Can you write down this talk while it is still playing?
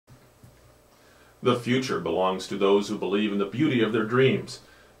The future belongs to those who believe in the beauty of their dreams.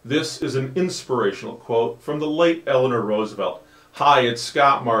 This is an inspirational quote from the late Eleanor Roosevelt. Hi, it's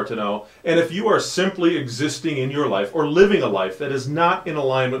Scott Martineau, and if you are simply existing in your life or living a life that is not in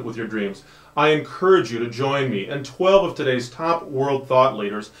alignment with your dreams, I encourage you to join me and 12 of today's top world thought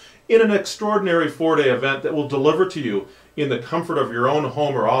leaders in an extraordinary 4-day event that will deliver to you, in the comfort of your own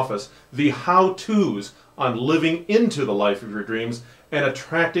home or office, the how-tos on living into the life of your dreams and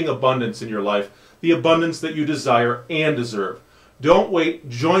attracting abundance in your life, the abundance that you desire and deserve. Don't wait.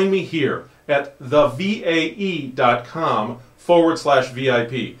 Join me here at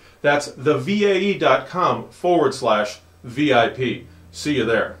thevae.com/VIP. That's thevae.com/VIP. See you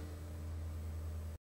there.